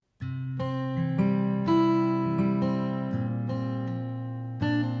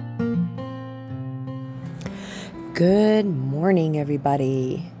Good morning,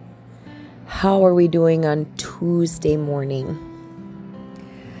 everybody. How are we doing on Tuesday morning?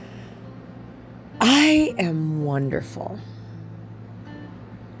 I am wonderful.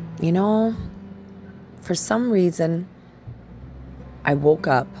 You know, for some reason, I woke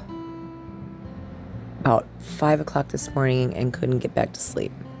up about 5 o'clock this morning and couldn't get back to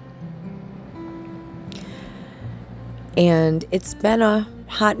sleep. And it's been a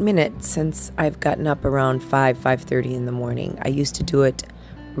hot minute since I've gotten up around 5:30 in the morning. I used to do it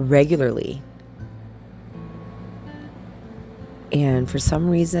regularly. And for some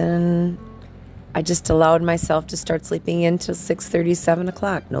reason, I just allowed myself to start sleeping until 6:30, 7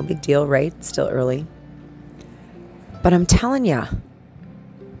 o'clock. No big deal, right? Still early. But I'm telling you,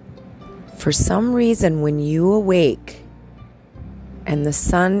 for some reason, when you awake and the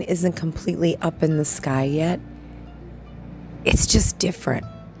sun isn't completely up in the sky yet, it's just different.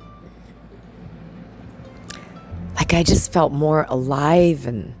 Like I just felt more alive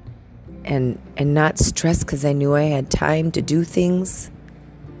and not stressed because I knew I had time to do things.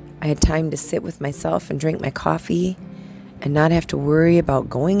 I had time to sit with myself and drink my coffee and not have to worry about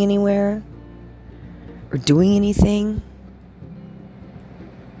going anywhere or doing anything.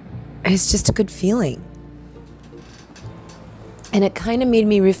 And it's just a good feeling. And it kind of made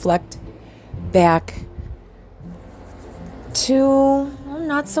me reflect back to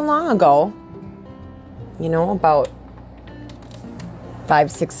not so long ago, about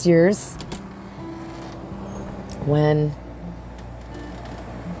 5-6 years, when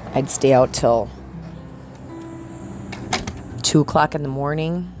I'd stay out till 2 o'clock in the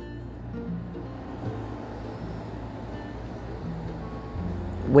morning,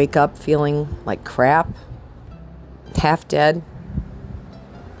 wake up feeling like crap, half dead,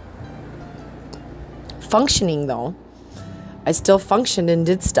 functioning though. I still functioned and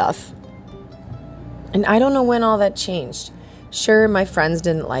did stuff. And I don't know when all that changed. Sure, my friends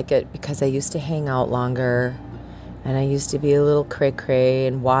didn't like it because I used to hang out longer and I used to be a little cray-cray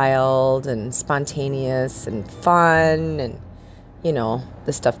and wild and spontaneous and fun and,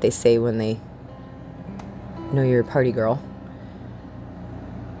 the stuff they say when they know you're a party girl.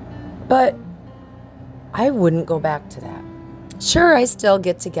 But I wouldn't go back to that. Sure, I still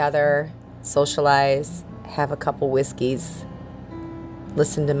get together, socialize, have a couple whiskeys,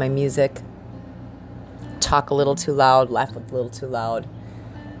 listen to my music, talk a little too loud, laugh a little too loud.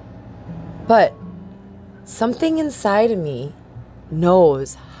 But something inside of me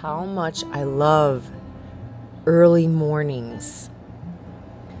knows how much I love early mornings.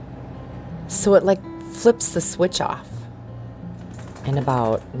 So it flips the switch off. And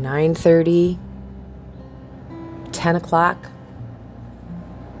about 9:30, 10 o'clock,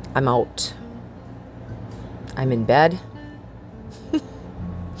 I'm out. I'm in bed.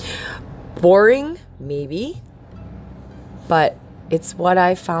 Boring, maybe, but it's what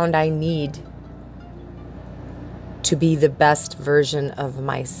I found I need to be the best version of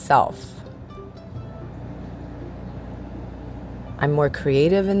myself. I'm more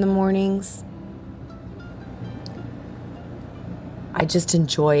creative in the mornings. I just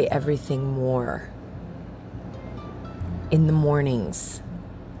enjoy everything more in the mornings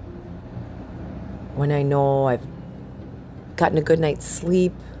when I know I've gotten a good night's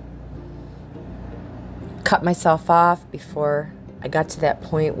sleep, cut myself off before I got to that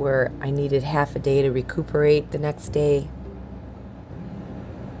point where I needed half a day to recuperate the next day.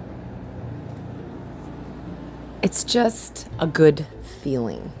 It's just a good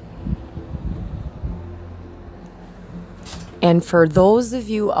feeling. And for those of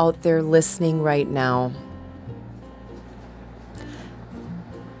you out there listening right now,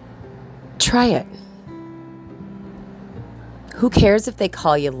 try it. Who cares if they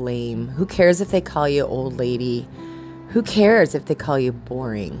call you lame? Who cares if they call you old lady? Who cares if they call you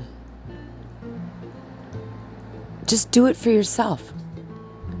boring? Just do it for yourself.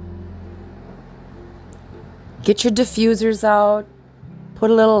 Get your diffusers out.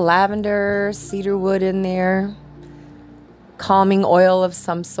 Put a little lavender, cedar wood in there. Calming oil of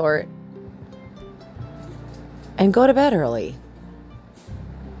some sort. And go to bed early.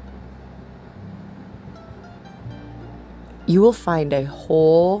 You will find a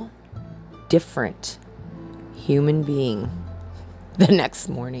whole different human being the next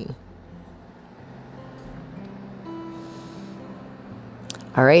morning.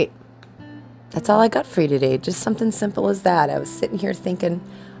 All right. That's all I got for you today. Just something simple as that. I was sitting here thinking,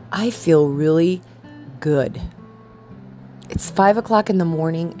 I feel really good. It's 5 o'clock in the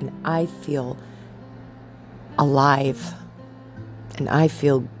morning and I feel alive and I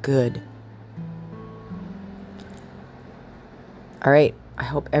feel good. All right. I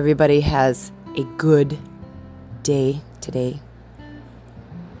hope everybody has a good day today.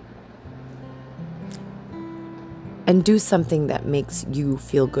 And do something that makes you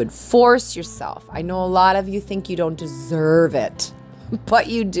feel good. Force yourself. I know a lot of you think you don't deserve it, but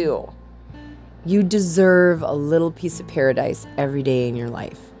you do. You deserve a little piece of paradise every day in your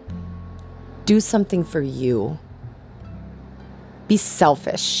life. Do something for you. Be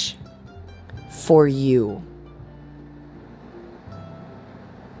selfish for you.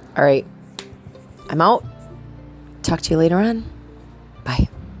 All right. I'm out. Talk to you later on. Bye.